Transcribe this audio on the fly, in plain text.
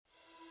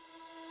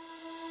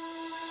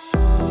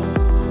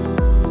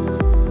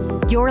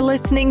You're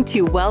listening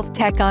to Wealth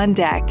Tech on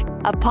Deck,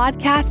 a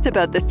podcast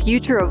about the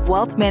future of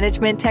wealth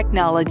management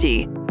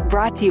technology,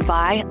 brought to you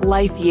by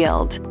Life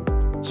Yield.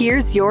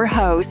 Here's your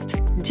host,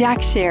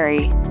 Jack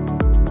Sherry.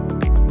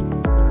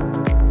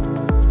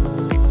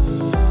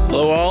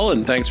 Hello all,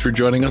 and thanks for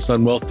joining us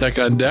on Wealth Tech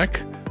on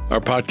Deck.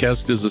 Our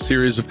podcast is a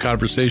series of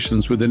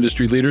conversations with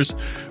industry leaders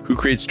who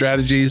create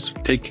strategies,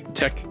 take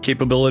tech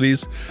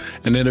capabilities,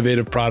 and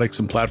innovative products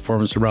and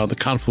platforms around the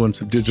confluence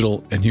of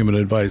digital and human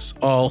advice,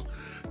 all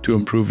to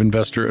improve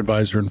investor,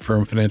 advisor, and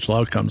firm financial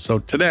outcomes. So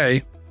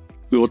today,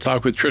 we will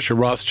talk with Tricia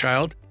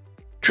Rothschild.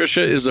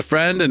 Tricia is a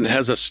friend and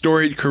has a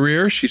storied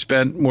career. She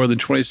spent more than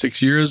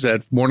 26 years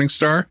at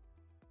Morningstar,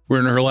 where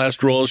in her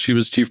last role, she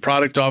was Chief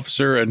Product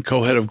Officer and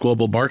Co-Head of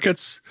Global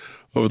Markets.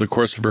 Over the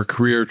course of her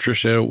career,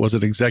 Tricia was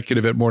an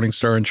executive at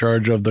Morningstar in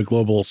charge of the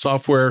global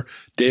software,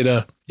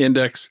 data,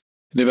 index,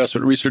 and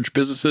investment research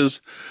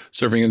businesses,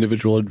 serving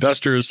individual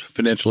investors,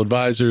 financial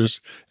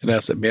advisors, and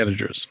asset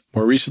managers.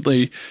 More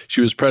recently, she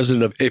was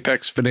president of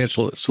Apex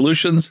Financial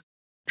Solutions.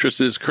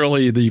 Tricia is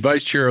currently the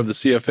vice chair of the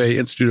CFA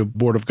Institute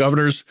Board of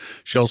Governors.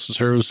 She also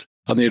serves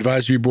on the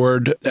advisory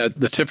board at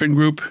the Tiffin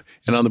Group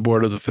and on the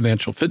board of the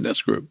Financial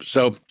Fitness Group.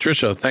 So,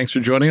 Tricia, thanks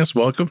for joining us.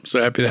 Welcome.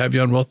 So happy to have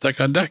you on Wealth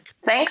Tech on Deck.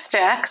 Thanks,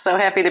 Jack. So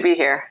happy to be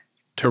here.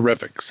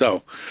 Terrific.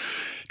 So,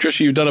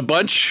 Tricia, you've done a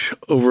bunch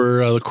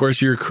over the course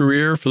of your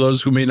career. For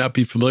those who may not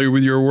be familiar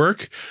with your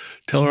work,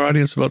 tell our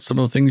audience about some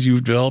of the things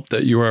you've developed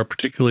that you are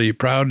particularly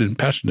proud and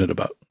passionate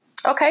about.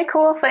 Okay,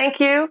 cool.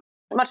 Thank you.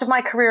 Much of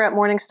my career at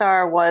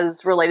Morningstar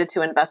was related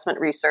to investment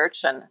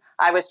research, and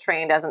I was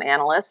trained as an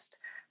analyst,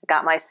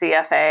 got my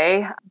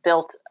CFA,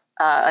 built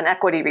an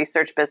equity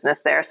research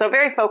business there. So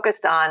very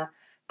focused on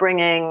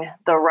bringing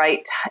the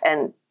right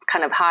and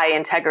kind of high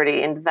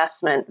integrity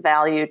investment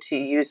value to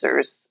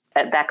users.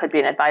 That could be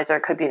an advisor,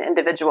 it could be an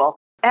individual.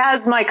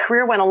 As my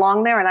career went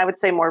along there, and I would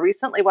say more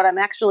recently, what I'm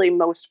actually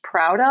most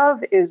proud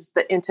of is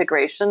the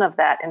integration of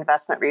that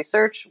investment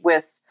research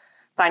with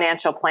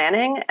financial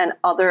planning and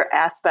other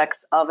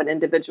aspects of an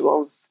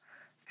individual's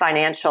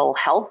financial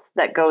health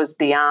that goes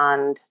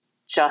beyond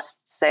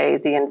just, say,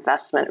 the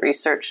investment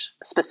research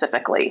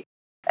specifically.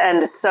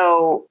 And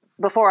so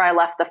before I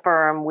left the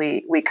firm,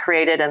 we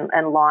created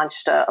and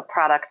launched a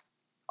product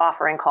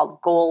offering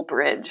called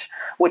GoalBridge,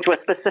 which was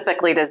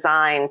specifically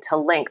designed to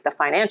link the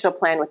financial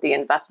plan with the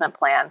investment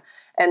plan.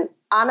 And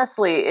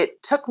honestly,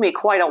 it took me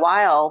quite a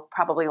while,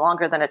 probably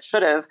longer than it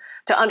should have,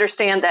 to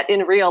understand that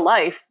in real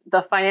life,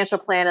 the financial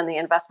plan and the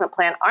investment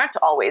plan aren't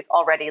always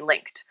already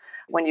linked.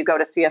 When you go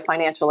to see a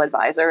financial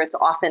advisor, it's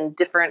often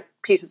different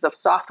pieces of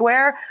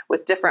software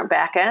with different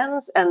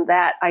backends. And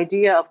that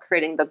idea of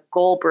creating the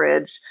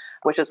GoalBridge,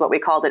 which is what we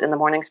called it in the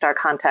Morningstar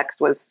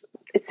context,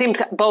 it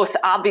seemed both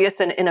obvious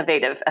and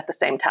innovative at the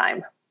same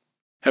time.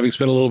 Having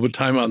spent a little bit of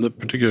time on the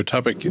particular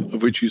topic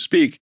of which you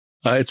speak,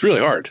 it's really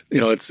hard.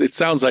 It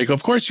sounds like,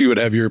 of course, you would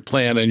have your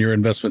plan and your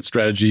investment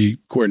strategy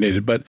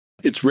coordinated, but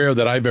it's rare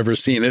that I've ever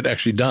seen it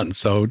actually done.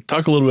 So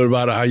talk a little bit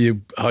about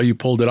how you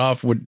pulled it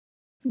off.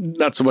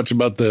 Not so much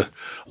about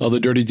all the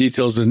dirty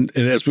details. And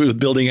as with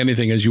building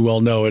anything, as you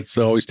well know, it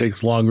always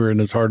takes longer and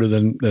it's harder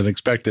than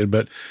expected.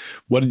 But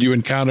what did you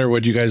encounter?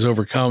 What did you guys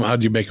overcome? How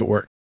did you make it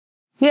work?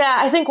 Yeah,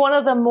 I think one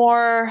of the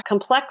more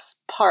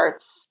complex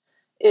parts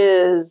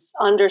is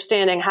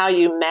understanding how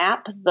you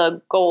map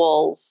the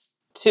goals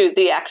to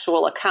the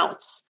actual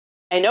accounts.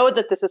 I know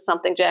that this is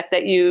something, Jack,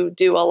 that you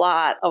do a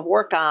lot of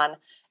work on.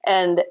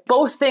 And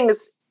both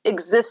things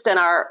exist and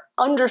are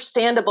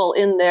understandable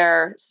in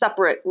their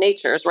separate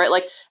natures, right?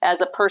 Like as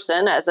a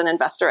person, as an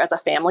investor, as a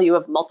family, you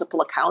have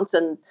multiple accounts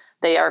and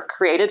they are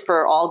created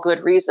for all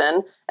good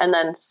reason. And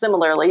then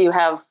similarly, you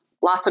have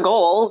lots of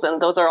goals, and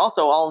those are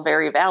also all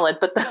very valid,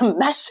 but the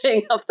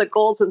meshing of the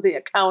goals and the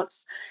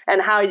accounts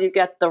and how you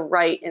get the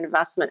right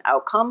investment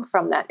outcome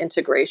from that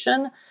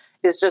integration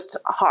is just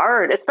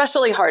hard,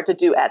 especially hard to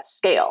do at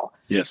scale.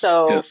 Yes.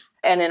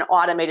 And in an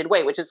automated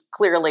way, which is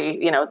clearly,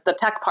 the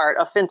tech part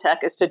of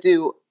fintech is to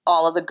do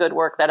all of the good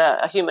work that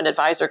a human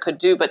advisor could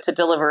do, but to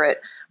deliver it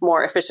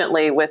more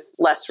efficiently with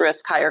less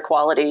risk, higher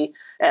quality,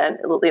 and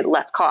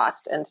less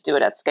cost, and to do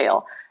it at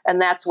scale. And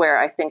that's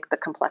where I think the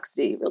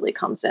complexity really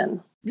comes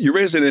in. You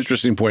raised an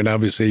interesting point.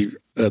 Obviously,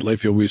 at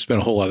Life Yield, we've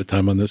spent a whole lot of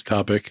time on this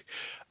topic.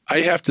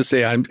 I have to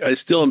say, I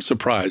still am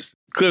surprised.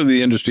 Clearly,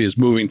 the industry is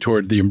moving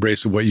toward the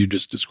embrace of what you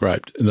just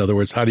described. In other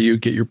words, how do you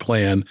get your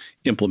plan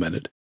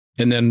implemented?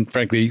 And then,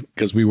 frankly,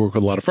 because we work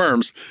with a lot of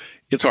firms,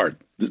 it's hard.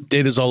 The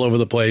data's all over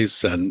the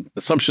place and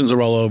assumptions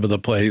are all over the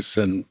place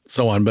and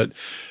so on. But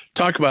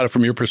talk about it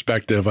from your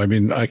perspective. I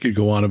mean, I could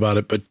go on about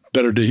it, but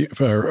better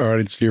for our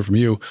audience to hear from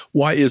you.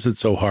 Why is it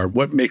so hard?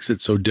 What makes it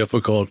so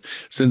difficult?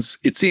 Since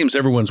it seems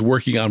everyone's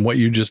working on what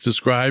you just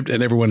described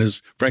and everyone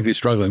is, frankly,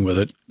 struggling with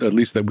it, at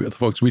least the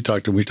folks we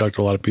talked to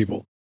a lot of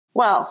people.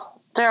 Well,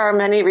 there are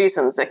many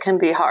reasons it can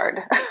be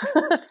hard.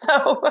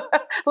 So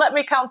let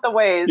me count the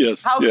ways.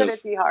 Yes, How could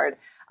it be hard?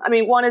 I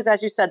mean, one is,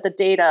 as you said, the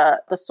data,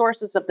 the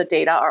sources of the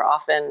data are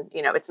often,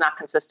 it's not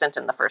consistent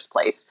in the first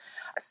place.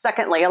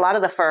 Secondly, a lot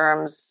of the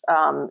firms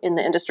in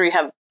the industry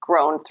have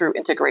grown through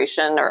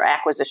integration or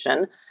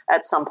acquisition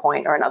at some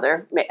point or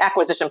another.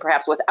 Acquisition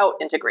perhaps without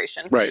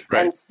integration. Right.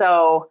 And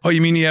so... Oh,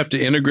 you mean you have to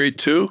integrate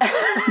too?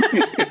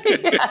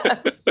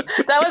 Yes.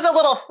 That was a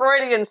little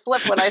Freudian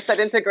slip when I said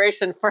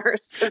integration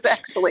first, because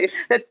actually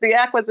it's the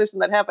acquisition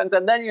that happens,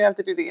 and then you have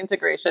to do the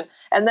integration,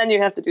 and then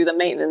you have to do the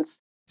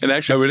maintenance. And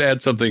actually, I would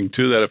add something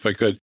to that if I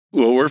could.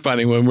 Well, we're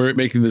finding when we're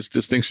making this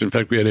distinction, in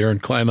fact, we had Aaron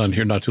Klein on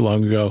here not too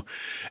long ago.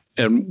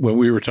 And when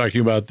we were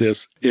talking about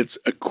this, it's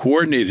a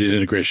coordinated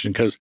integration,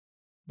 because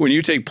when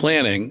you take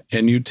planning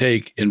and you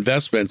take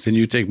investments and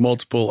you take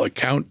multiple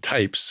account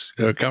types,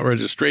 account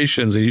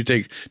registrations, and you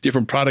take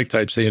different product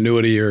types, say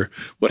annuity or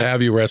what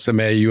have you, or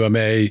SMA,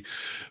 UMA,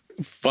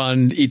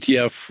 fund,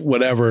 ETF,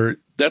 whatever,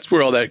 that's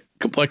where all that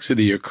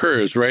complexity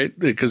occurs, right?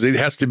 Because it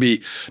has to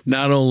be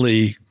not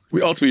only,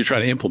 ultimately you're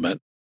trying to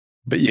implement,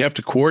 but you have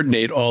to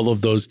coordinate all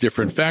of those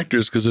different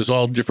factors because there's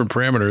all different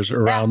parameters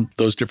around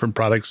those different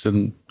products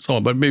and so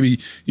on. But maybe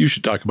you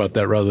should talk about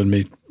that rather than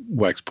me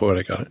wax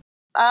poetic on it.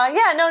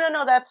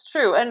 No, that's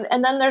true.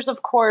 And then there's,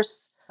 of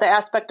course, the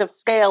aspect of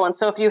scale. And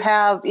so if you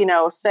have,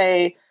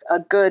 say a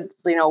good,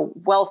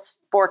 wealth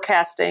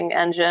forecasting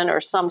engine or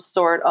some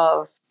sort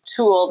of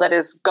tool that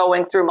is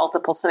going through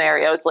multiple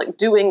scenarios, like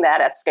doing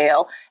that at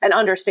scale and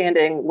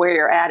understanding where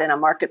you're at in a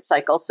market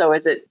cycle. So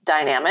is it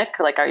dynamic?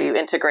 Like, are you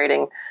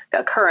integrating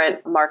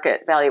current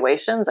market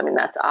valuations? I mean,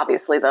 that's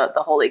obviously the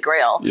holy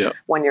grail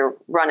when you're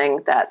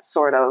running that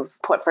sort of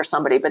put for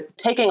somebody, but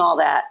taking all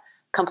that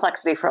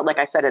complexity for, like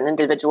I said, an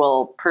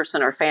individual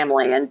person or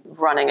family and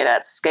running it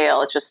at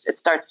scale, it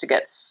starts to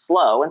get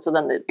slow. And so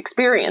then the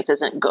experience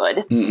isn't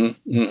good.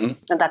 And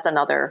that's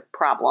another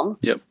problem.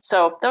 Yep.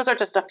 So those are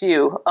just a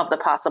few of the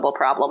possible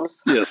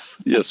problems.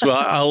 Yes. Well,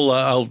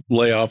 I'll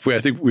lay off. I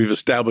think we've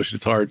established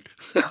it's hard.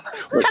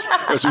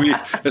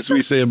 as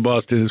we say in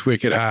Boston, it's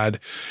wicked hard.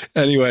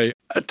 Anyway,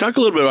 talk a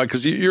little bit about,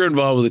 because you're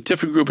involved with the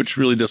Tiffin Group, which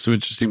really does some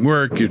interesting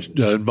work.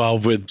 You're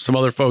involved with some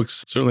other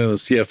folks, certainly on the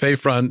CFA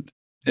front,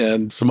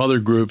 and some other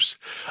groups,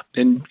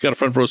 and you've got a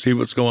front row seat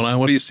what's going on.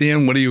 What are you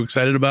seeing? What are you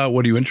excited about?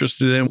 What are you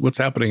interested in? What's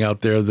happening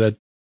out there that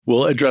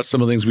will address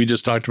some of the things we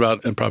just talked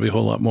about and probably a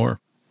whole lot more?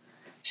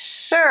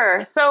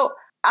 Sure. So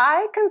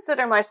I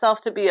consider myself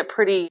to be a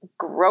pretty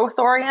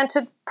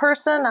growth-oriented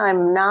person.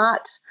 I'm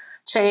not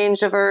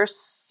change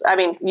averse. I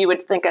mean, you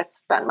would think I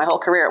spent my whole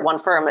career at one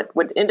firm. It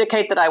would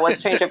indicate that I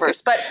was change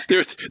averse, but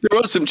there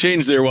was some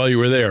change there while you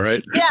were there,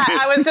 right? Yeah,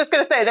 I was just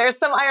going to say there's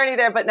some irony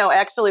there, but no,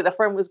 actually the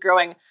firm was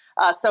growing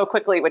so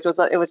quickly,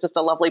 it was just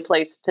a lovely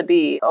place to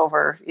be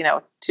over,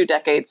 2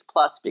 decades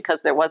plus,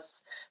 because there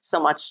was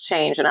so much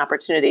change and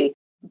opportunity.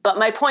 But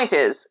my point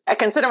is, I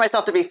consider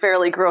myself to be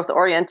fairly growth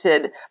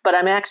oriented, but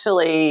I'm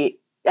actually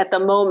at the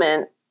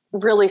moment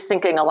really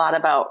thinking a lot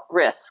about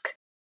risk.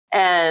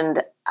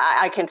 And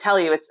I can tell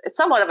you it's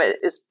somewhat of it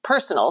is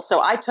personal.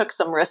 So I took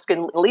some risk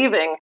in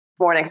leaving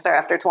Morningstar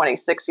after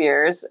 26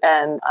 years.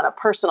 And on a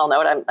personal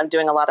note, I'm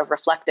doing a lot of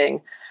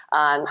reflecting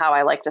on how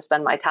I like to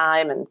spend my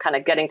time and kind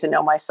of getting to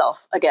know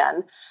myself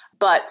again.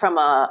 But from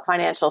a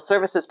financial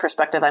services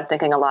perspective, I'm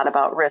thinking a lot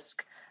about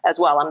risk as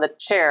well. I'm the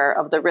chair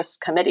of the risk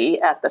committee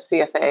at the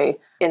CFA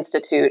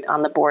Institute,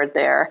 on the board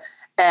there.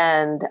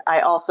 And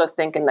I also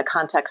think in the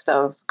context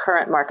of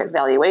current market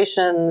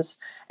valuations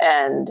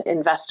and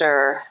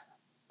investor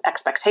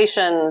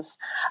expectations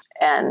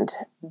and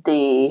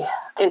the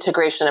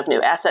integration of new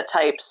asset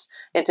types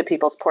into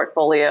people's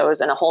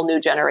portfolios and a whole new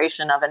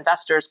generation of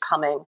investors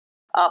coming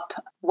up,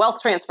 wealth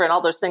transfer and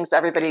all those things that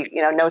everybody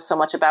knows so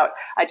much about.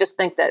 I just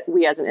think that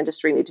we as an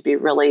industry need to be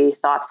really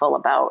thoughtful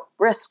about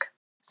risk.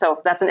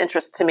 So that's an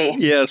interest to me.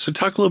 Yeah. So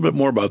talk a little bit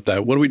more about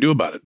that. What do we do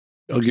about it?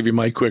 I'll give you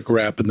my quick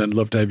wrap and then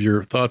love to have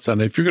your thoughts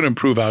on it. If you're going to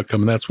improve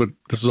outcome, and that's what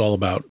this is all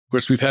about. Of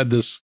course, we've had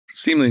this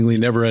seemingly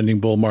never-ending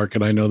bull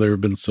market. I know there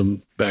have been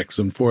some backs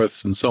and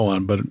forths and so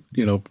on, but,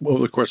 over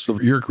the course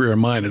of your career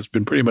and mine, it's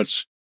been pretty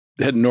much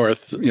heading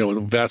north,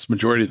 the vast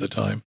majority of the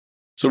time.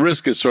 So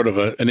risk is sort of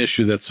an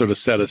issue that's sort of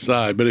set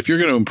aside. But if you're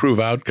going to improve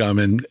outcome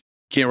and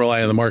can't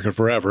rely on the market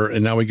forever,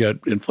 and now we got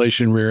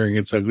inflation rearing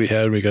its ugly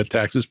head, we got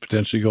taxes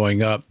potentially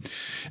going up,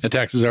 and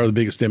taxes are the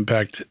biggest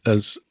impact,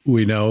 as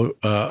we know,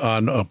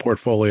 on a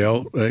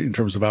portfolio in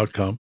terms of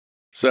outcome.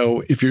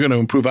 So if you're going to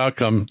improve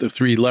outcome, the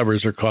 3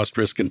 levers are cost,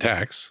 risk, and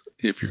tax.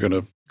 If you're going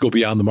to go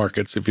beyond the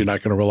markets, if you're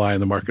not going to rely on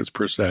the markets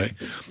per se,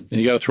 and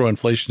you got to throw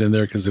inflation in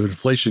there, because if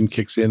inflation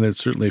kicks in, and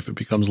certainly if it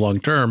becomes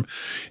long-term,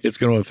 it's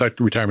going to affect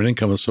the retirement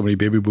income of so many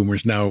baby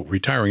boomers now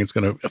retiring. It's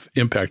going to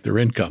impact their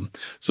income.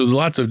 So there's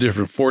lots of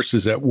different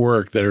forces at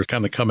work that are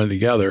kind of coming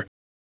together.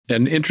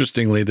 And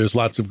interestingly, there's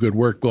lots of good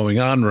work going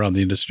on around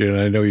the industry, and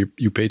I know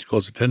you paid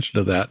close attention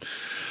to that.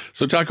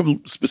 So talk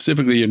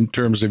specifically in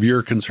terms of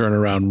your concern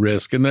around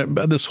risk and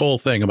this whole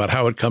thing about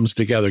how it comes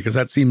together, because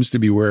that seems to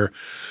be where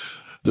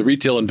the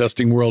retail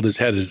investing world is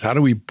headed. Is how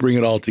do we bring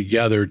it all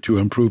together to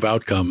improve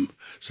outcome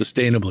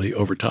sustainably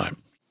over time?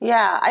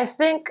 Yeah, I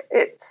think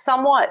it's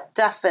somewhat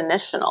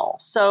definitional.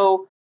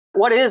 So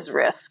what is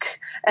risk,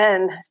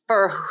 and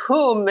for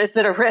whom is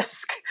it a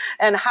risk,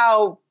 and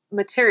how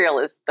material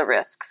is the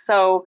risk?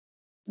 So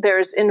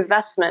There's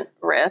investment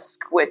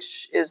risk,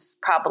 which is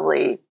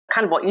probably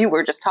kind of what you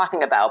were just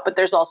talking about, but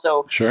there's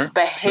also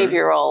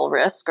behavioral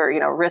risk,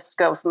 or,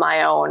 risk of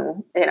my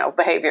own,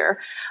 behavior.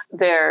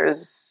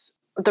 There's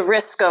the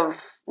risk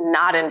of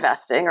not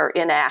investing or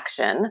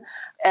inaction.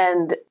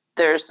 And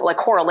there's like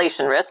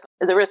correlation risk,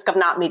 the risk of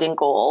not meeting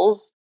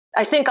goals.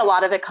 I think a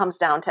lot of it comes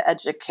down to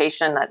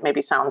education. That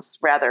maybe sounds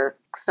rather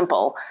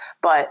simple,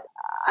 but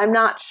I'm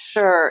not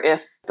sure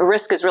if the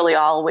risk is really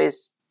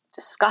always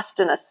discussed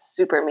in a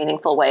super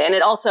meaningful way. And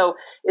it also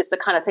is the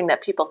kind of thing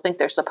that people think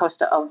they're supposed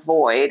to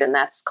avoid, and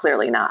that's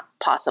clearly not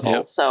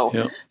possible. So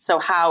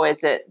how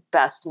is it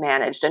best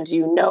managed? And do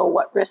you know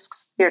what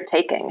risks you're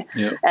taking?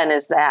 And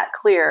is that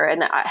clear?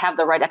 And have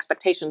the right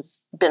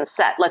expectations been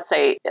set? Let's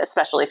say,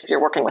 especially if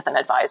you're working with an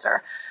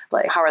advisor,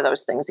 like how are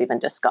those things even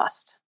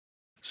discussed?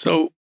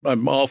 So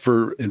I'm all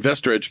for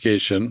investor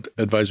education.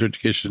 Advisor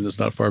education is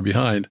not far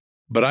behind.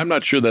 But I'm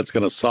not sure that's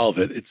going to solve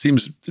it. It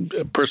seems,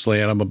 personally,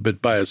 and I'm a bit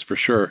biased for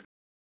sure,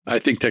 I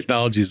think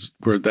technology is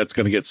where that's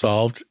going to get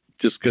solved,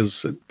 just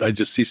because I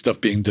just see stuff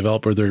being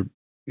developed. Or their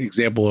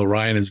example,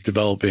 Orion is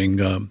developing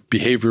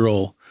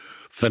behavioral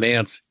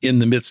finance in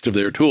the midst of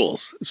their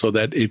tools, so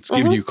that it's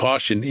giving you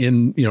caution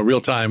in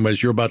real time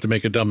as you're about to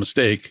make a dumb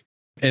mistake,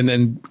 and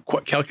then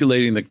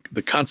calculating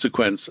the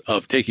consequence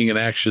of taking an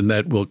action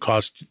that will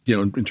cost,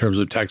 in terms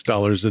of tax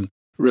dollars and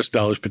risk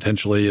dollars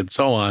potentially, and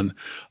so on,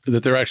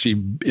 that they're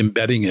actually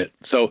embedding it.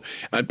 So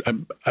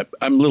I'm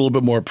a little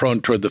bit more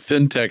prone toward the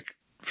fintech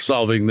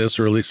solving this,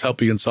 or at least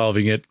helping in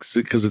solving it,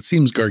 because it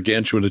seems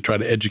gargantuan to try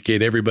to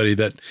educate everybody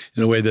that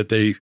in a way that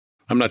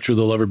I'm not sure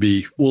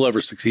will ever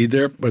succeed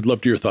there. But I'd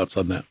love to hear your thoughts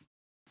on that.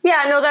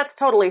 Yeah, no, that's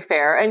totally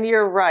fair. And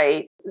you're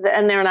right.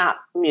 And they're not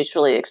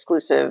mutually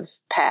exclusive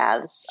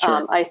paths.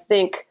 Sure. I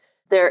think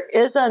there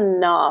is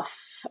enough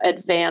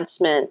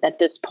advancement at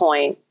this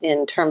point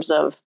in terms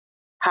of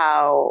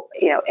how,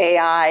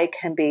 AI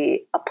can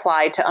be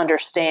applied to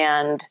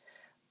understand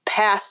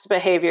past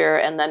behavior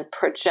and then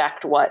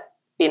project what,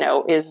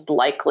 is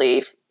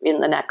likely in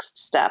the next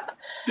step,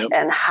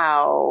 and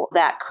how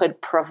that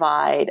could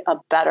provide a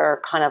better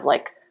kind of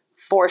like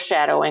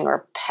foreshadowing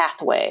or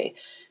pathway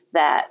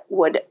that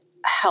would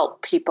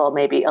help people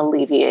maybe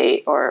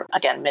alleviate or,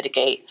 again,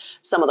 mitigate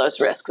some of those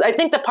risks. I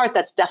think the part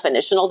that's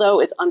definitional,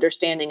 though, is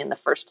understanding in the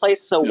first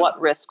place. So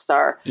what risks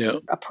are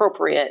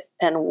appropriate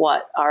and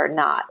what are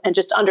not, and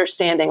just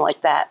understanding like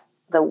that,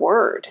 the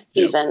word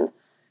even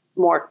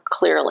more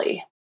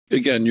clearly.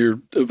 Again, you're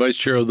vice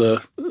chair of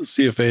the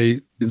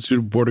CFA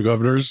Institute Board of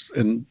Governors,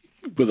 and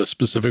with a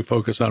specific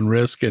focus on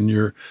risk, and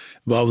you're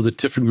involved with the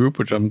Tiffin Group,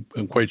 which I'm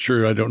quite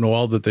sure, I don't know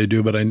all that they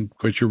do, but I'm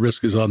quite sure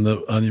risk is on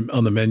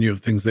the menu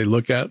of things they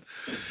look at.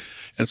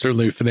 And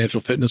certainly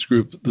Financial Fitness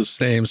Group, the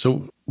same.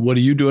 So what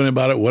are you doing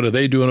about it? What are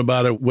they doing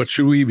about it? What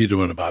should we be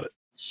doing about it?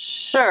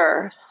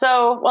 Sure.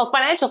 So,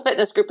 Financial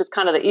Fitness Group is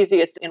kind of the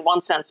easiest in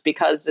one sense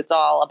because it's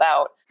all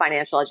about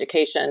financial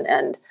education.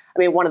 And I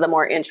mean, one of the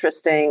more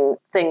interesting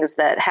things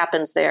that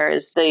happens there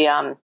is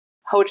the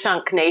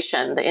Ho-Chunk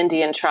Nation, the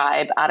Indian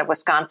tribe out of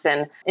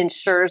Wisconsin,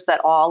 ensures that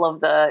all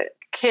of the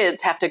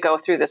kids have to go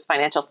through this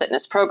financial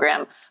fitness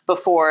program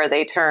before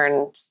they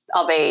turn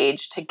of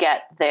age to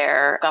get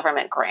their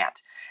government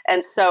grant.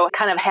 And so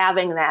kind of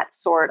having that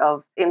sort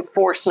of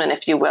enforcement,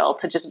 if you will,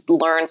 to just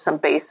learn some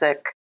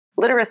basic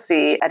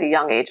literacy at a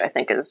young age, I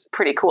think is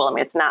pretty cool. I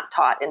mean, it's not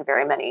taught in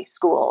very many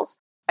schools.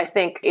 I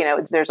think,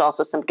 there's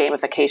also some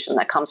gamification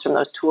that comes from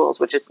those tools,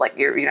 which is like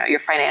your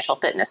financial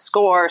fitness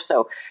score.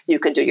 So you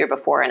could do your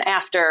before and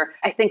after.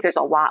 I think there's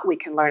a lot we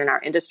can learn in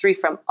our industry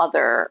from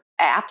other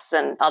apps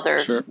and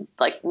other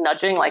like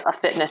nudging, like a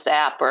fitness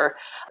app or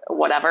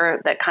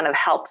whatever that kind of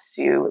helps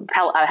you.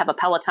 I have a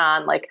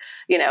Peloton,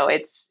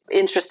 it's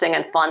interesting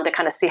and fun to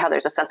kind of see how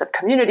there's a sense of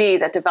community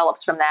that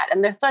develops from that.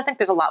 And so I think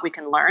there's a lot we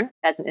can learn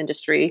as an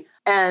industry.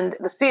 And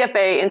the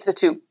CFA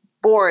Institute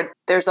board,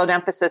 there's an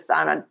emphasis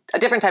on a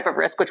different type of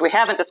risk, which we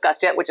haven't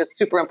discussed yet, which is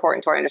super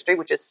important to our industry,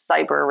 which is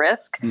cyber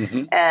risk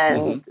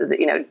and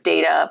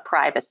data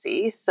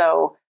privacy.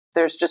 So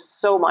there's just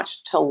so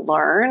much to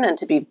learn and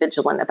to be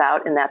vigilant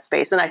about in that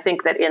space. And I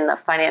think that in the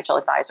financial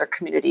advisor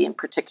community in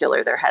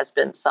particular, there has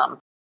been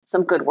some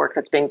good work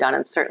that's being done,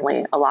 and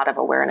certainly a lot of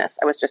awareness.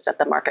 I was just at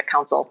the Market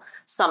Council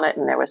Summit,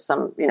 and there was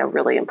some,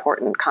 really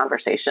important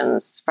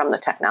conversations from the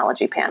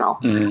technology panel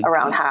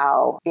around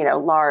how,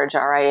 large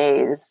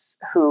RIAs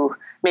who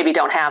maybe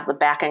don't have the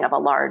backing of a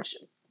large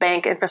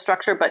bank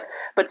infrastructure,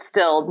 but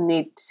still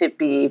need to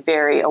be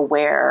very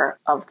aware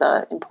of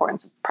the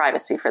importance of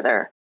privacy for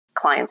their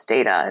clients'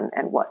 data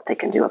and what they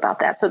can do about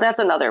that. So that's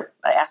another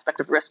aspect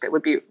of risk. I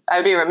would be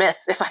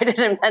remiss if I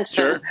didn't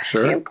mention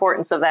the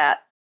importance of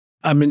that.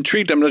 I'm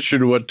intrigued. I'm not sure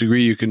to what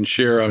degree you can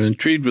share. I'm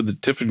intrigued with the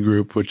Tiffin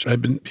Group, which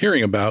I've been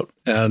hearing about,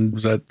 and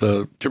was at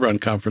the Tiburon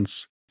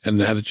conference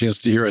and had a chance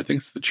to hear, I think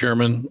it's the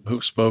chairman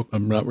who spoke.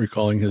 I'm not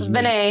recalling his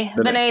name.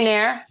 Vinay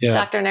Nair. Yeah.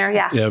 Dr. Nair,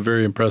 yeah. Yeah,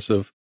 very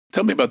impressive.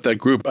 Tell me about that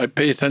group. I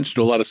pay attention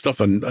to a lot of stuff,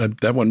 and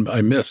that one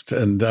I missed.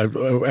 And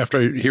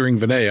after hearing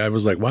Vinay, I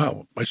was like,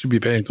 wow, I should be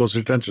paying closer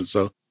attention.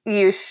 So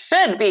you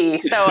should be.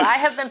 So I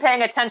have been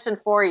paying attention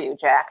for you,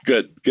 Jack.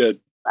 Good.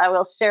 I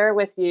will share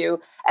with you.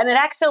 And it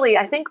actually,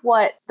 I think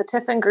what the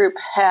Tiffin Group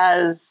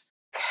has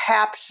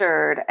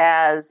captured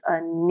as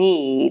a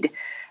need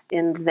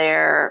in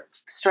their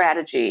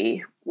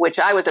strategy, which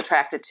I was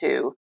attracted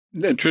to.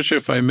 And Tricia,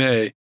 if I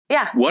may,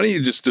 yeah. Why don't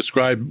you just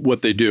describe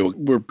what they do?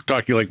 We're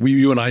talking like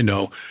you and I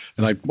know,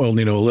 and I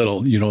only know a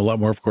little, you know a lot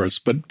more, of course,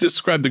 but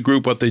describe the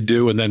group, what they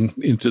do, and then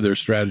into their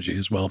strategy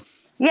as well.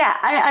 Yeah,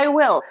 I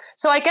will.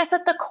 So I guess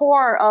at the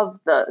core of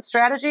the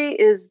strategy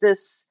is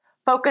this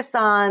focus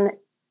on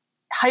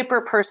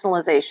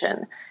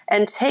hyper-personalization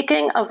and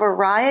taking a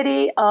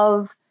variety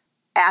of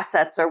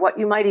assets, or what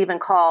you might even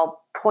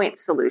call point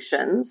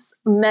solutions,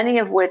 many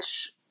of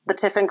which the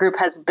Tiffin Group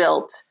has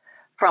built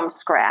from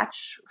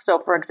scratch. So,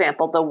 for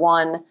example, the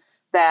one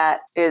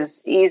that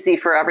is easy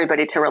for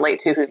everybody to relate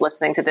to who's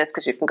listening to this,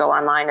 because you can go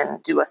online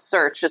and do a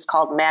search, is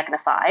called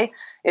Magnify.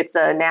 It's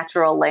a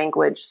natural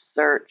language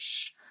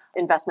search,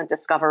 investment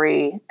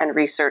discovery, and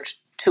research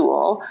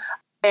tool.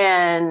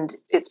 And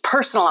it's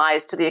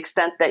personalized to the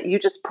extent that you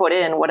just put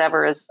in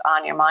whatever is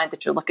on your mind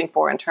that you're looking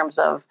for in terms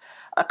of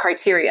a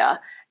criteria.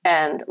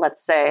 And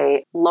let's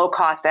say low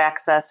cost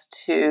access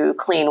to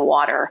clean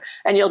water,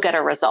 and you'll get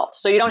a result.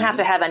 So you don't have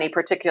to have any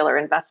particular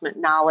investment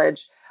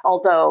knowledge,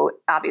 although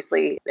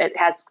obviously it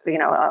has,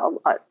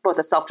 both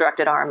a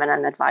self-directed arm and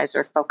an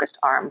advisor-focused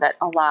arm that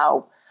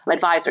allow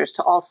advisors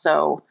to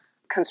also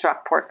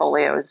construct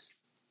portfolios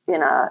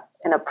in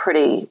a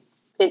pretty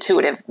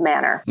intuitive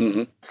manner.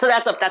 Mm-hmm. So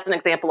that's an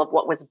example of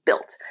what was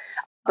built.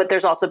 But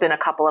there's also been a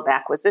couple of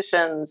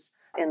acquisitions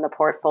in the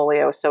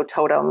portfolio. So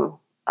Totem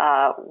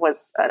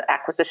was an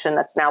acquisition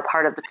that's now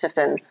part of the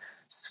Tiffin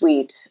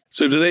suite.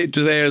 So do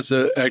they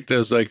act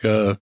as like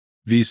a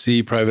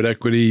VC private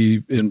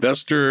equity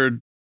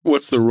investor?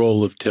 What's the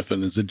role of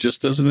Tiffin? Is it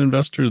just as an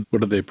investor?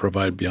 What do they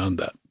provide beyond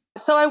that?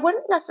 So I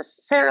wouldn't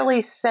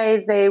necessarily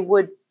say they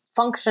would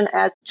function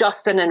as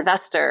just an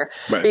investor,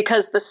 right,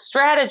 because the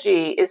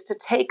strategy is to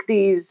take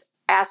these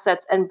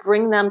assets and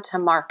bring them to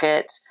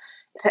market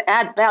to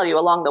add value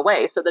along the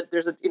way, so that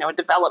there's a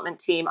development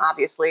team,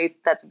 obviously,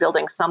 that's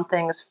building some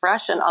things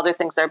fresh and other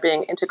things are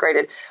being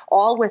integrated,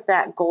 all with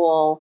that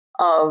goal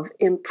of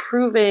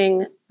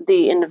improving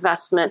the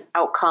investment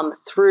outcome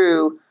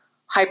through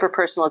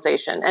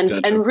hyper-personalization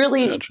and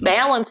really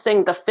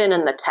balancing the fin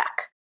and the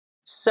tech.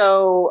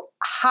 So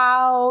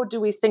how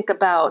do we think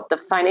about the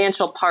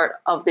financial part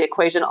of the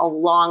equation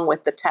along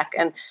with the tech?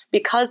 And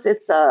because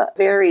it's a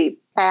very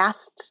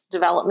fast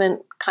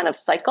development kind of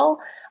cycle,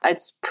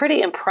 it's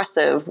pretty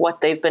impressive what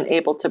they've been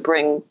able to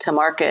bring to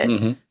market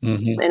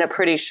in a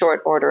pretty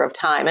short order of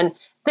time. And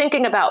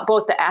thinking about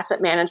both the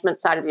asset management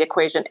side of the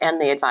equation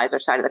and the advisor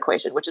side of the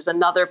equation, which is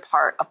another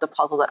part of the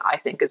puzzle that I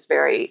think is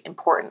very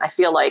important. I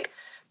feel like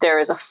there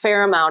is a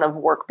fair amount of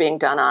work being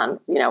done on,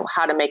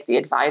 how to make the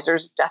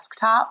advisor's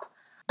desktop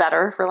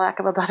better, for lack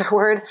of a better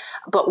word.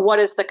 But what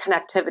is the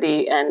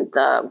connectivity and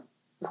the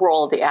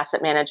role of the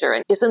asset manager?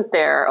 And isn't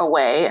there a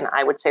way, and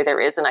I would say there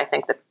is, and I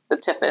think that the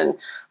Tiffin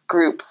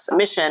Group's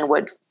mission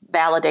would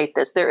validate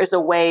this, there is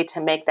a way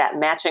to make that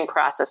matching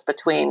process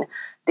between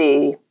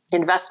the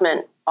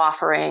investment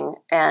offering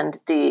and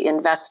the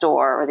investor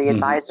or the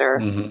advisor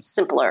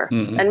simpler.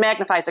 And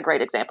Magnify is a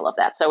great example of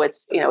that. So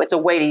it's a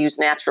way to use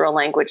natural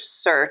language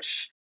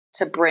search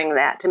to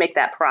make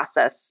that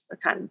process,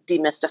 kind of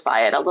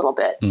demystify it a little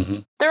bit.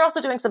 They're also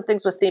doing some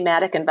things with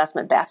thematic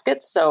investment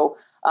baskets. So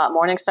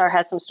Morningstar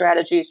has some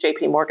strategies.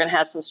 JP Morgan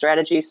has some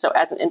strategies. So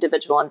as an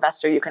individual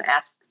investor, you can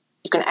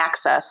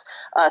access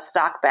a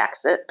stock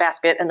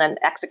basket and then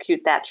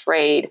execute that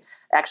trade.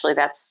 Actually,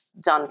 that's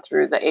done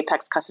through the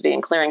Apex Custody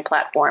and Clearing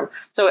platform.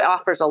 So it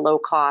offers a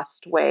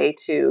low-cost way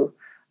to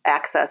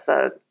access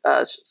a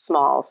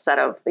small set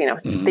of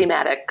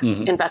thematic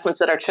investments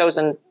that are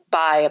chosen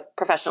by a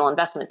professional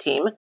investment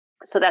team.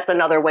 So that's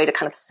another way to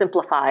kind of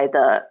simplify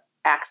the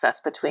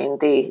access between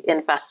the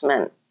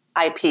investment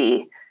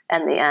IP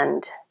and the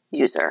end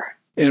user.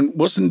 And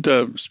wasn't,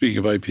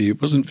 speaking of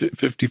IP, wasn't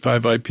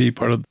 55 IP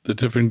part of the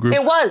Tiffin Group?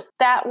 It was.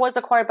 That was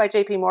acquired by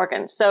JP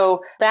Morgan.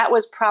 So that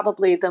was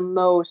probably the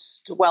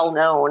most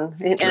well-known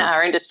in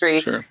our industry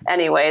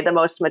anyway, the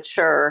most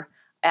mature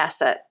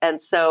asset.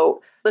 And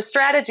so the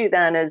strategy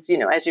then is,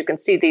 as you can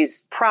see,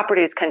 these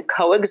properties can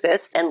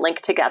coexist and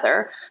link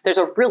together. There's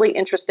a really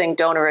interesting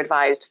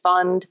donor-advised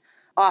fund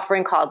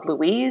offering called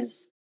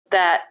Louise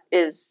that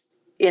is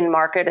in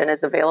market and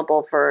is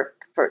available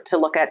to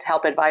look at, to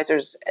help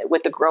advisors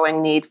with the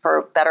growing need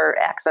for better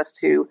access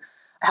to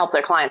help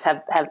their clients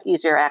have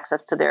easier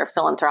access to their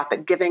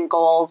philanthropic giving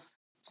goals.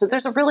 So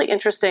there's a really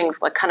interesting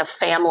kind of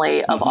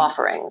family of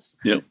offerings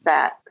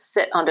that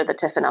sit under the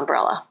Tiffin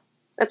umbrella.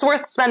 It's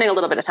worth spending a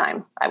little bit of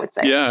time, I would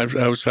say. Yeah,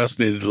 I was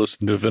fascinated to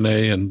listen to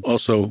Vinay, and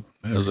also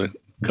as a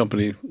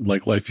company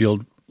like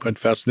LifeYield, quite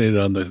fascinated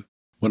on the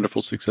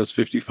wonderful success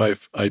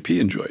 55 IP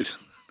enjoyed.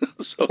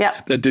 So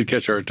that did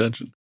catch our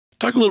attention.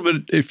 Talk a little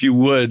bit, if you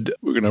would.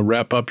 We're going to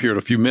wrap up here in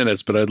a few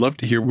minutes, but I'd love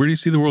to hear, where do you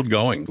see the world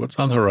going? What's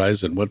on the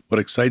horizon? What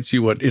excites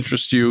you? What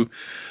interests you?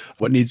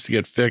 What needs to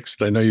get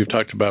fixed? I know you've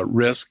talked about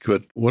risk,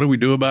 but what do we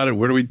do about it?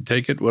 Where do we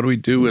take it? What do we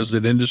do as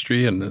an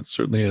industry? And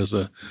certainly as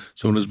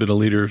someone who's been a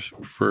leader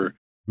for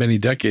many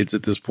decades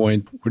at this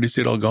point, where do you see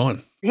it all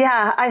going?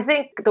 Yeah, I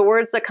think the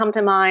words that come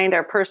to mind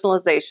are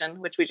personalization,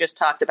 which we just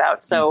talked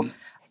about. So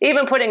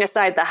even putting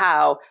aside the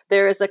how,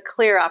 there is a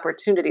clear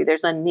opportunity.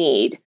 There's a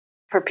need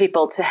for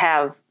people to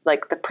have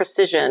like the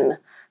precision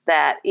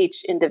that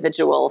each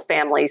individual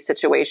family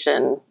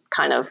situation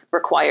kind of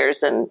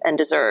requires and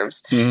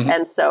deserves.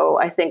 And so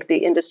I think the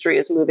industry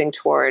is moving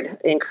toward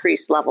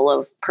increased level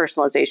of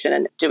personalization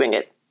and doing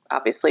it.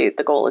 Obviously,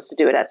 the goal is to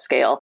do it at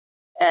scale.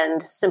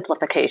 And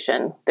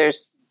simplification.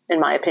 There's, in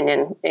my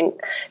opinion,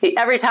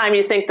 every time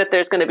you think that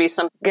there's going to be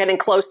some getting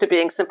close to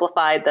being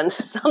simplified, then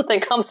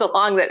something comes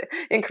along that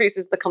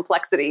increases the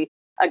complexity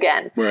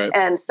again. Right.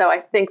 And so I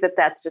think that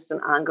that's just an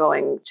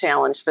ongoing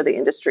challenge for the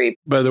industry.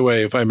 By the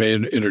way, if I may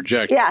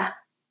interject, Yeah.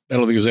 I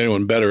don't think there's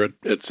anyone better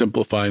at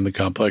simplifying the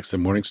complex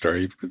than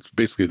Morningstar.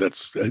 Basically,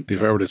 that's,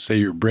 if I were to say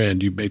your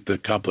brand, you make the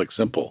complex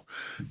simple.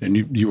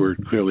 And you were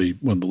clearly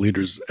one of the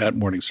leaders at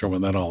Morningstar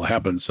when that all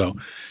happened. So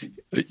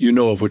you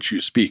know of what you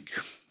speak.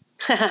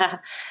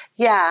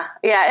 Yeah.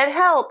 It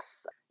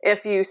helps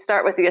if you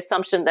start with the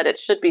assumption that it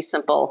should be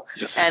simple.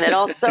 Yes. And it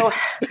also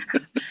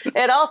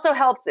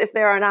helps if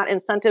there are not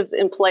incentives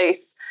in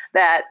place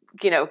that,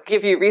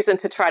 give you reason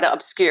to try to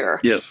obscure.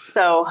 Yes.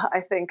 So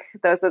I think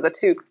those are the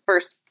two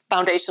first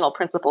foundational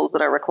principles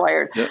that are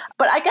required. Yep.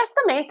 But I guess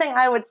the main thing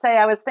I would say,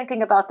 I was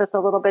thinking about this a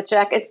little bit,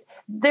 Jack,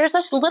 there's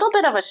a little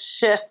bit of a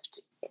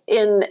shift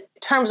in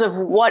terms of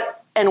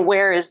what and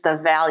where is the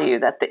value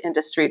that the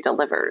industry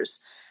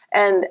delivers.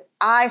 And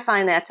I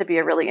find that to be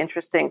a really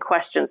interesting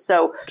question.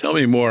 So tell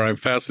me more. I'm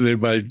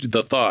fascinated by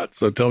the thought.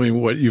 So tell me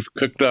what you've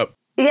cooked up.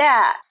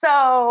 Yeah.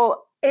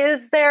 So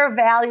is there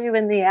value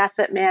in the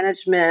asset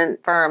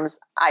management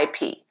firm's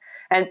IP?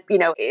 And,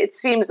 it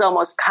seems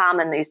almost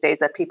common these days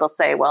that people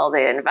say, well,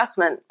 the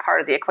investment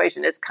part of the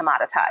equation is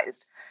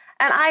commoditized.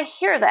 And I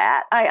hear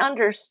that. I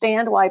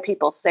understand why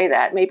people say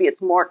that. Maybe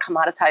it's more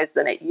commoditized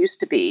than it used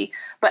to be.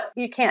 But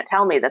you can't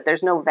tell me that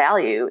there's no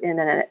value in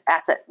an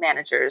asset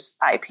manager's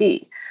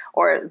IP,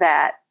 or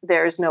that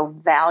there's no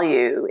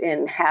value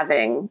in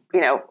having,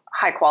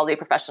 high quality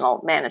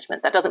professional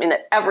management. That doesn't mean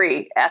that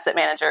every asset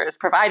manager is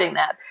providing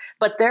that,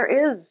 but there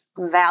is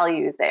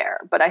value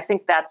there. But I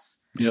think that's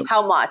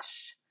how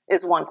much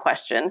is one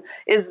question.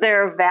 Is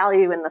there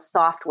value in the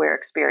software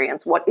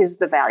experience? What is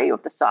the value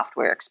of the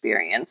software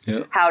experience?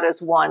 Yep. How does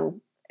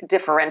one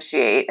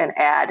differentiate and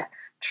add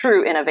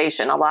true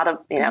innovation? A lot of,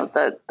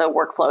 the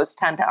workflows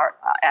tend to,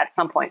 at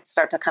some point,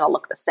 start to kind of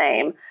look the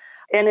same.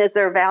 And is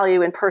there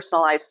value in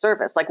personalized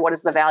service? Like, what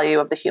is the value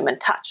of the human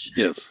touch?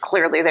 Yes.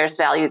 Clearly, there's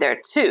value there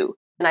too.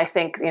 And I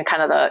think,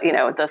 kind of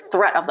the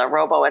threat of the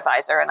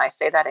robo-advisor, and I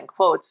say that in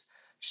quotes,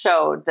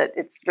 showed that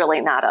it's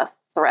really not a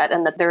threat,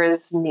 and that there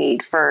is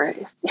need for,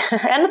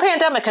 and the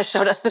pandemic has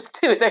showed us this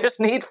too,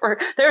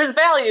 there's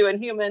value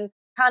in human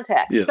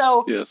contact.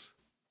 Yes,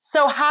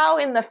 So how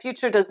in the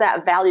future does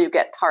that value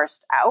get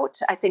parsed out?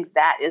 I think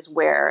that is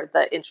where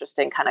the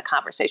interesting kind of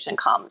conversation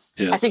comes.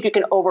 Yes. I think you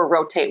can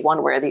over-rotate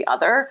one way or the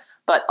other,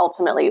 but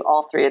ultimately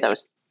all three of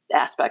those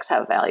aspects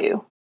have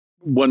value.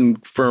 One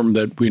firm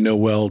that we know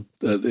well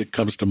that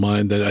comes to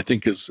mind that I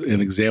think is an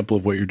example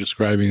of what you're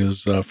describing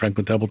is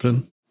Franklin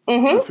Templeton.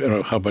 Mm-hmm. I don't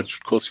know how much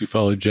close you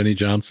follow Jenny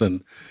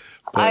Johnson.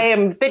 I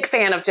am a big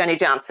fan of Jenny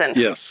Johnson.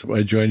 Yes,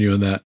 I join you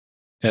in that.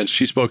 And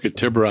she spoke at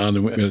Tiburon,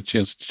 and we had a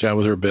chance to chat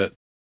with her a bit.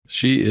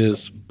 She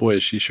is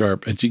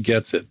sharp, and she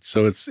gets it.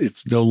 So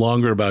it's no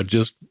longer about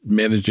just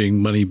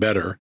managing money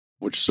better,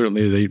 which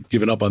certainly they've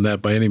given up on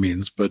that by any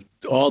means, but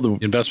all the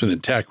investment in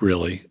tech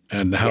really,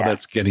 and how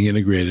that's getting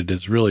integrated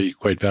is really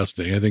quite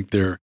fascinating. I think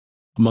they're,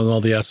 among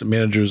all the asset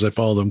managers, I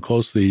follow them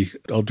closely.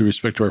 All due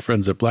respect to our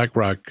friends at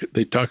BlackRock,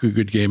 they talk a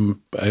good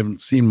game. I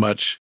haven't seen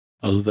much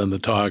other than the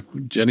talk.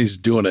 Jenny's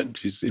doing it.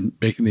 She's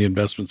making the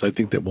investments I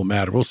think that will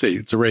matter. We'll see.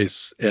 It's a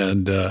race.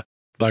 And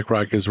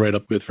BlackRock is right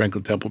up with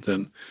Franklin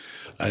Templeton.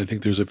 I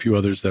think there's a few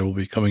others that will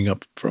be coming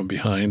up from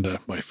behind.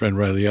 My friend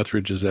Riley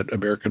Etheridge is at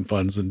American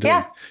Funds and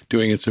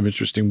doing some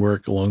interesting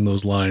work along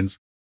those lines.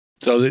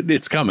 So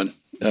it's coming.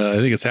 I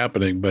think it's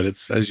happening, but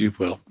it's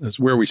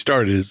where we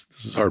started is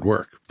this is hard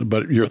work.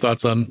 But your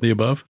thoughts on the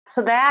above?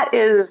 So that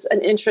is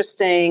an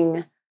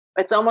interesting,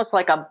 it's almost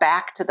like a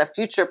back to the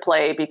future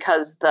play,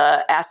 because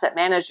the asset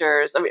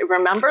managers,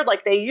 remember,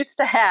 like they used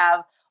to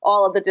have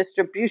all of the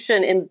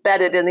distribution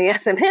embedded in the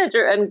asset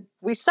manager, and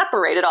we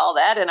separated all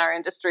that in our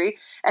industry.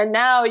 And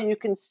now you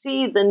can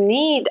see the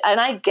need, and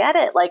I get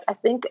it. Like, I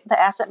think the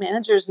asset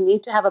managers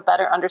need to have a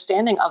better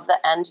understanding of the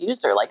end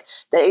user. Like,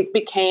 they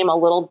became a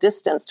little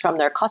distanced from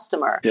their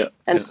customer.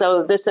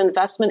 So this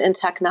investment in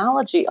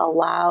technology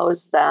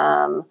allows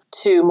them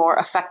to more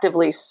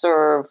effectively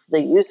serve the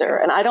user.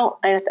 And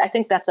I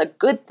think that's a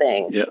good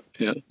thing.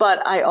 But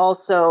I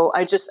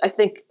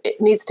think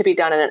it needs to be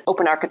done in an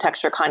open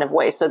architecture kind of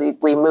way, so that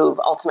we move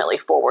ultimately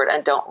forward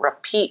and don't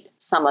repeat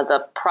some of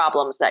the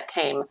problems that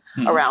came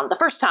around the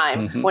first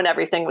time when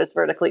everything was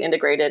vertically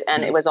integrated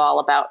and it was all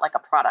about like a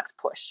product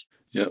push.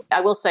 Yep.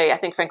 I will say, I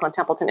think Franklin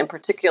Templeton in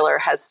particular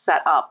has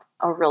set up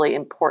a really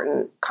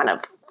important kind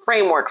of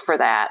framework for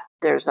that.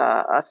 There's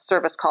a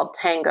service called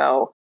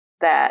Tango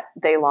that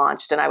they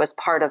launched, and I was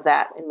part of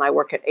that in my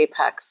work at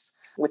Apex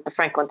with the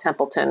Franklin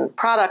Templeton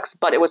products,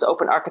 but it was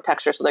open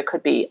architecture, so there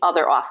could be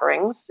other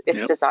offerings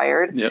if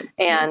desired. Yep.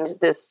 And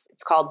it's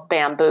called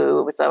Bamboo.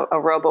 It was a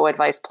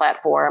robo-advice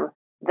platform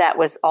that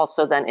was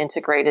also then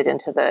integrated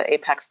into the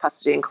Apex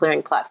custody and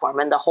clearing platform,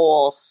 and the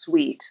whole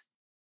suite.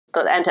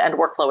 The end-to-end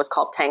workflow is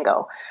called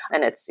Tango,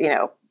 and it's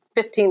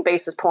 15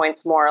 basis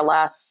points more or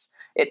less.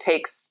 It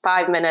takes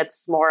 5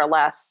 minutes more or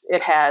less.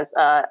 It has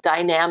a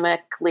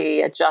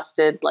dynamically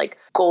adjusted like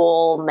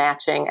goal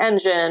matching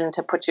engine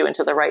to put you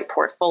into the right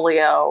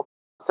portfolio.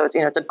 So it's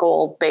it's a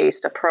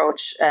goal-based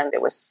approach, and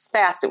it was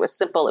fast, it was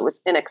simple, it was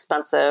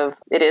inexpensive.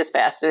 It is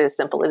fast, it is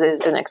simple, it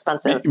is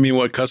inexpensive. You mean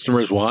what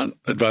customers want,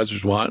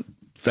 advisors want?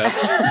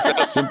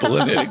 Fast, simple,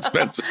 and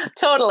inexpensive.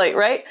 Totally,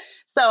 right?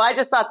 So I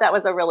just thought that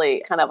was a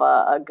really kind of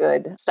a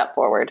good step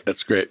forward.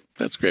 That's great.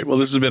 That's great. Well,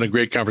 this has been a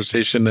great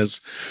conversation. As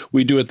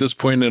we do at this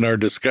point in our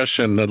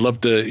discussion, I'd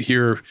love to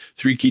hear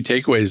 3 key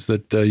takeaways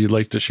that you'd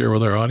like to share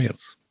with our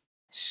audience.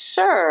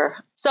 Sure.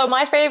 So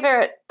my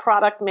favorite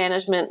product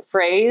management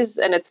phrase,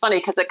 and it's funny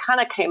because it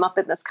kind of came up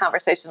in this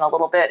conversation a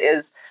little bit,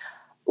 is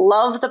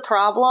love the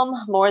problem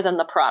more than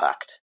the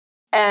product.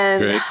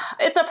 And Great.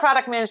 It's a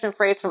product management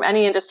phrase from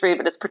any industry,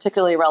 but it's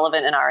particularly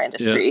relevant in our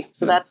industry.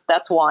 So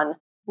that's one.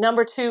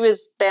 Number 2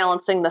 is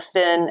balancing the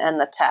fin and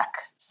the tech.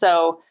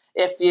 So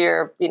if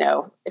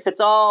if it's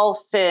all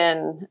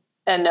fin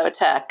and no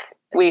tech,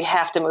 we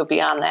have to move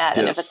beyond that.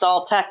 And if it's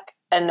all tech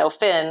and no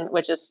fin,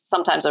 which is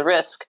sometimes a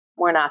risk,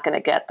 we're not going to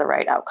get the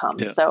right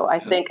outcomes. Yeah. So I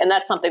think, and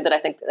that's something that I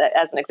think, that,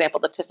 as an example,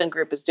 the Tiffin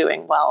Group is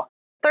doing well.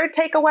 Third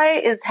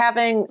takeaway is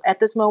having, at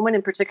this moment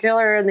in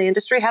particular in the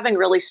industry, having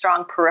really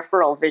strong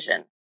peripheral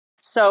vision.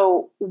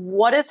 So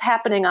what is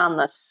happening on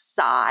the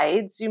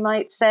sides, you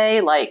might say,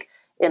 like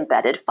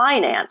embedded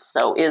finance?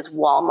 So is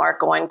Walmart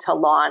going to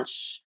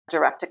launch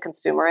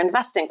direct-to-consumer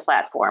investing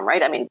platform,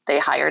 right? I mean, they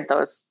hired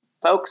those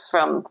folks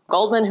from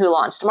Goldman who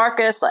launched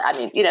Marcus. I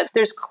mean,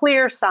 there's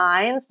clear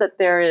signs that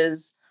there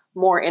is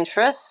more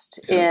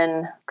interest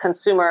in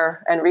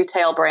consumer and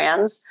retail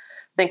brands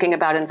thinking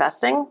about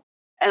investing.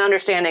 And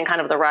understanding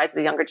kind of the rise of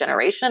the younger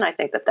generation, I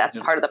think that's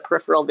part of the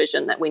peripheral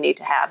vision that we need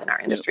to have in our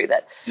industry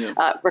that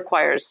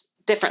requires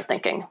different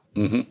thinking.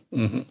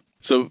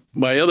 So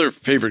my other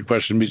favorite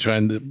question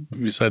beside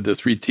the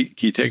 3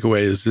 key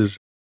takeaways is,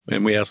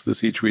 and we ask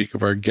this each week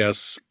of our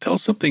guests, tell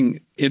us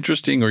something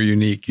interesting or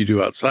unique you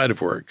do outside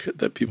of work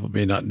that people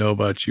may not know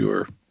about you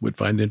or would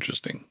find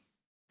interesting.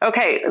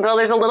 Okay, well,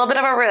 there's a little bit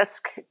of a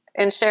risk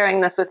in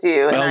sharing this with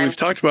you. Well, we've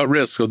talked about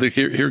risk, so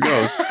here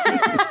goes.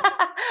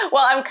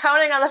 Well, I'm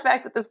counting on the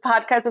fact that this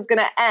podcast is going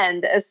to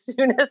end as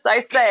soon as I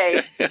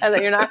say, and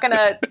that you're not going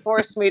to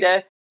force me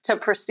to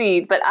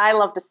proceed. But I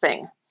love to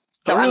sing.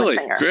 So really? I'm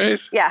a singer.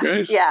 Great. Yeah.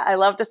 Great. Yeah. I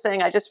love to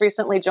sing. I just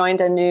recently joined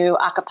a new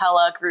a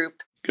cappella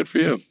group. Good for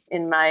you.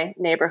 In my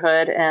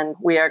neighborhood. And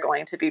we are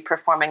going to be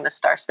performing the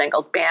Star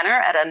Spangled Banner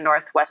at a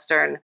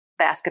Northwestern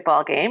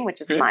basketball game,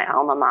 which is my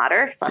alma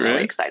mater. So I'm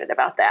really excited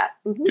about that.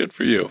 Mm-hmm. Good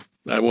for you.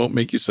 I won't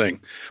make you sing,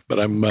 but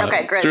I'm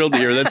great. thrilled to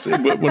hear. That's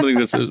one of the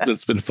things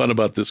that's been fun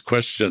about this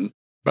question.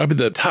 Probably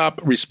the top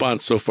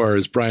response so far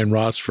is Brian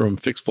Ross from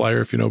Fix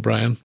Flyer, if you know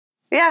Brian.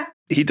 Yeah.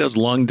 He does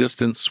long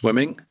distance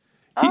swimming.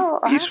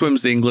 He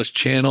swims the English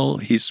Channel.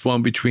 He's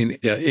swum between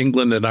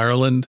England and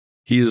Ireland.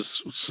 He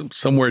is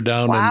somewhere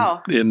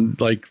down in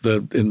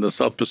the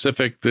South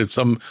Pacific. There's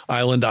some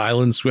island to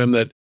island swim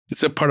that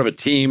it's a part of a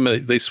team.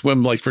 They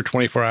swim like for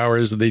 24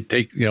 hours. They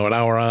take, an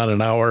hour on,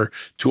 an hour,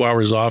 2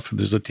 hours off.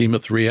 There's a team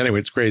of 3. Anyway,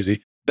 it's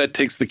crazy. That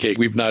takes the cake.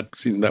 We've not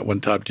seen that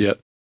one topped yet.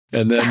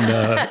 And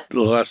then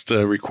the last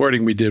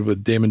recording we did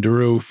with Damon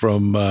Daru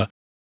from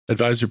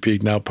Advisor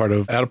Peak, now part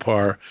of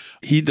Adipar,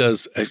 he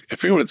does, I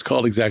forget what it's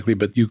called exactly,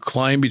 but you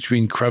climb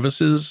between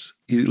crevices.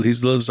 He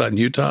lives out in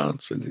Utah.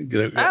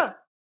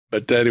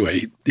 But anyway,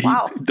 he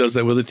does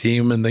that with a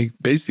team, and they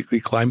basically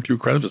climb through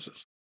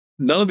crevices.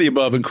 None of the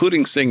above,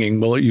 including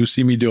singing, will you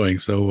see me doing.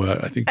 So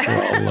I think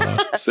we're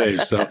all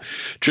safe. So,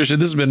 Tricia,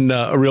 this has been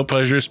a real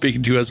pleasure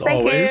speaking to you as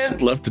always.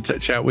 Love to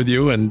chat with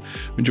you and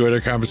enjoyed our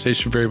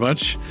conversation very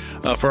much.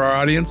 For our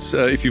audience,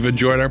 if you've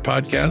enjoyed our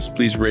podcast,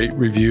 please rate,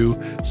 review,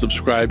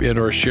 subscribe, and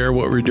or share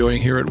what we're doing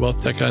here at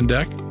Wealth Tech on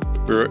Deck.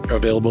 We're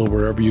available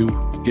wherever you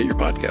get your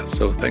podcasts.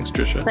 So thanks,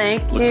 Tricia.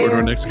 Look forward to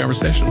our next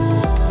conversation.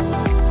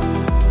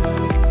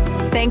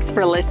 Thanks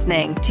for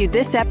listening to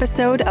this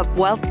episode of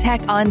Wealth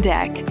Tech on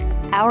Deck,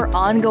 our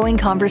ongoing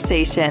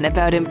conversation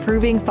about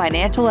improving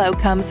financial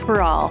outcomes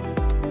for all.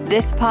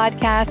 This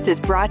podcast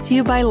is brought to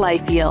you by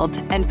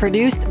LifeYield and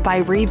produced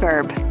by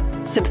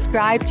Reverb.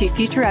 Subscribe to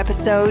future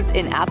episodes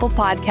in Apple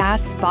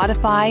Podcasts,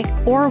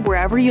 Spotify, or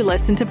wherever you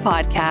listen to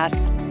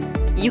podcasts.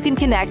 You can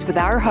connect with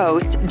our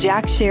host,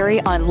 Jack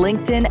Sherry, on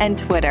LinkedIn and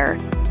Twitter.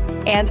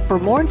 And for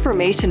more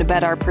information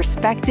about our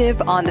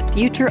perspective on the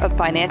future of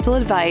financial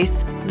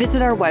advice,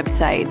 visit our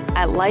website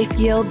at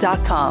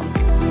lifeyield.com.